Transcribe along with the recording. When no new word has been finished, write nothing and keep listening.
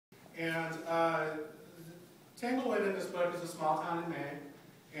And Tanglewood in this book is a small town in Maine,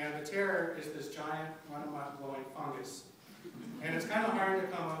 and the terror is this giant, run-amok-blowing fungus. And it's kind of hard to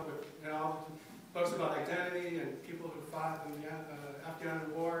come up with, books about identity and people who fought in the Afghan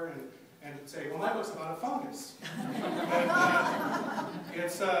war and say, well, my book's about a fungus. But,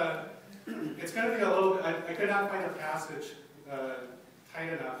 it's going to be a little bit, I could not find a passage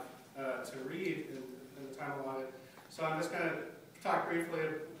tight enough to read in the time allotted. So I'm just going to talk briefly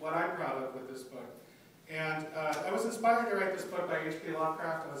of what I'm proud of with this book. And I was inspired to write this book by H.P.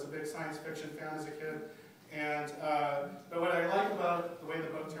 Lovecraft. I was a big science fiction fan as a kid. And, but what I like about the way the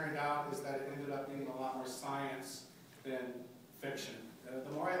book turned out is that it ended up being a lot more science than fiction.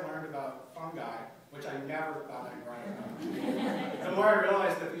 The more I learned about fungi, which I never thought I'd write about, the more I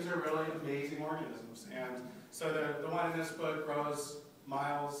realized that these are really amazing organisms. And so the one in this book grows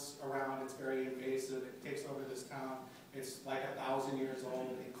miles around. It's very invasive. It takes over this town. It's like 1,000 years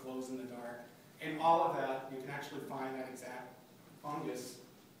old. It glows in the dark. And all of that, you can actually find that exact fungus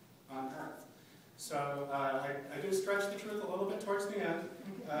on Earth. So I do stretch the truth a little bit towards the end,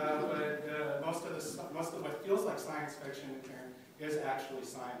 but most of what feels like science fiction in here is actually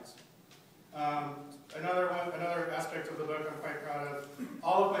science. Another aspect of the book I'm quite proud of.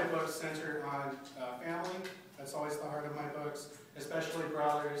 All of my books center on family. That's always the heart of my books, especially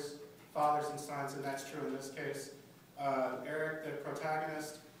brothers, fathers, and sons, and that's true in this case. Eric, the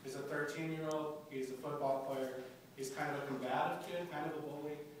protagonist, is a 13-year-old. He's a football player. He's kind of a combative kid, kind of a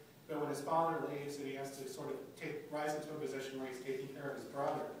bully. But when his father leaves and he has to sort of rise into a position where he's taking care of his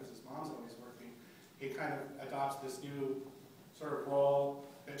brother, because his mom's always working, he kind of adopts this new sort of role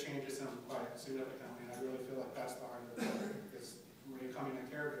that changes him quite significantly. And I really feel like that's the heart of the book, is becoming a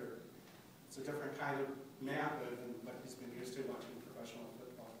caregiver. It's a different kind of manhood than what he's been used to watching professional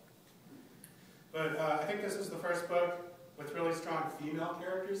football. But I think this is the first book with really strong female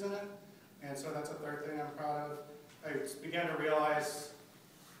characters in it, and so that's a third thing I'm proud of. I began to realize,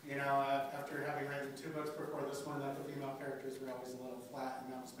 after having written 2 books before this one, that the female characters were always a little flat,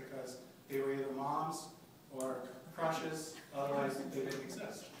 and that was because they were either moms or crushes, otherwise they didn't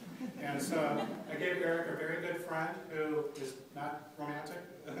exist. And so I gave Eric a very good friend who is not romantic,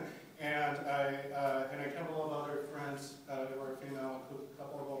 and a couple of other friends who are female, a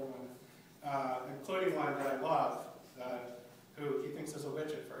couple of older women, including one that I love, who he thinks is a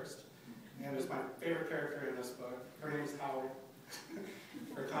witch at first, and is my favorite character in this book. Her name is Howard,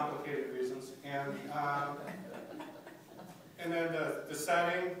 for complicated reasons. And then the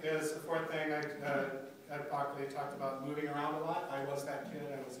setting is the fourth thing. Ed Buckley talked about moving around a lot. I was that kid.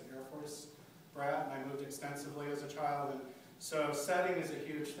 I was an Air Force brat, and I moved extensively as a child. And so setting is a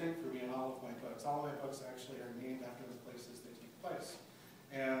huge thing for me in all of my books. All of my books actually are named after the places they take place.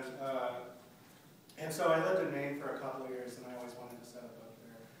 And so I lived in Maine for a couple of years, and I always wanted to set a book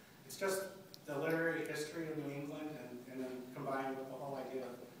there. It's just the literary history of New England, and then combined with the whole idea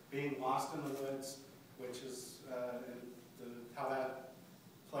of being lost in the woods, which is how that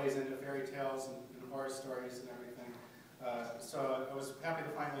plays into fairy tales and horror stories and everything. So I was happy to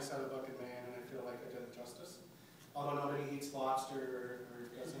finally set a book in Maine, and I feel like I did it justice. Although nobody eats lobster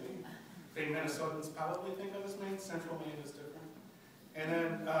or does anything Minnesotans probably think of as Maine, Central Maine is different. And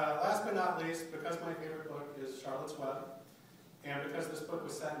then, last but not least, because my favorite book is Charlotte's Web, and because this book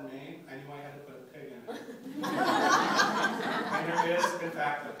was set in Maine, I knew I had to put a pig in it. And there is, in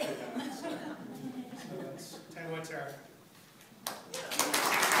fact, a pig in it. So that's Tanglewood Terror.